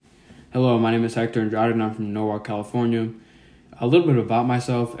Hello, my name is Hector Andrade and I'm from Norwalk, California. A little bit about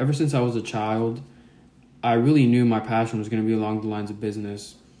myself. Ever since I was a child, I really knew my passion was going to be along the lines of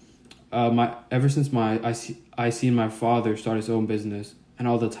business. Ever since I seen my father start his own business and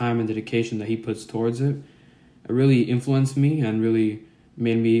all the time and dedication that he puts towards it, it really influenced me and really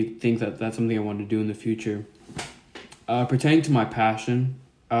made me think that that's something I want to do in the future. Pertaining to my passion,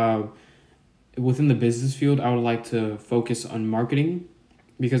 within the business field, I would like to focus on marketing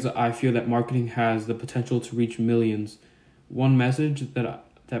because I feel that marketing has the potential to reach millions. One message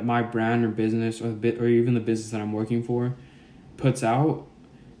that my brand or business or even the business that I'm working for puts out,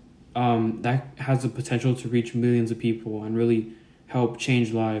 that has the potential to reach millions of people and really help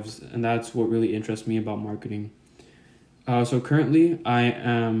change lives, and that's what really interests me about marketing. So currently, I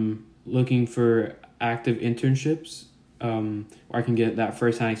am looking for active internships where I can get that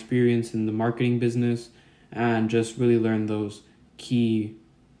first-hand experience in the marketing business and just really learn those key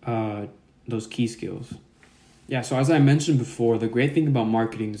skills. Yeah, so as I mentioned before, the great thing about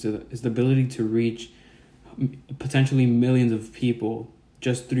marketing is the ability to reach potentially millions of people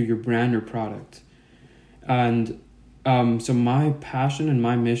just through your brand or product. And so my passion and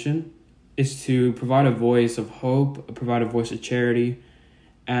my mission is to provide a voice of hope, provide a voice of charity,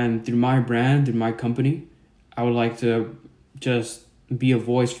 and through my brand and my company, I would like to just be a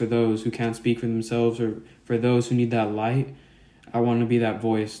voice for those who can't speak for themselves or for those who need that light. I want to be that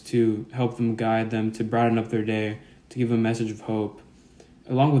voice to help them, guide them, to brighten up their day, to give a message of hope.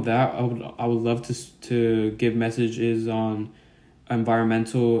 Along with that, I would love to give messages on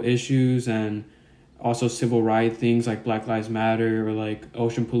environmental issues and also civil rights things like Black Lives Matter or like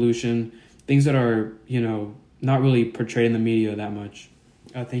ocean pollution, things that are, not really portrayed in the media that much.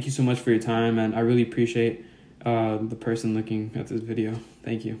 Thank you so much for your time, and I really appreciate the person looking at this video.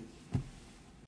 Thank you.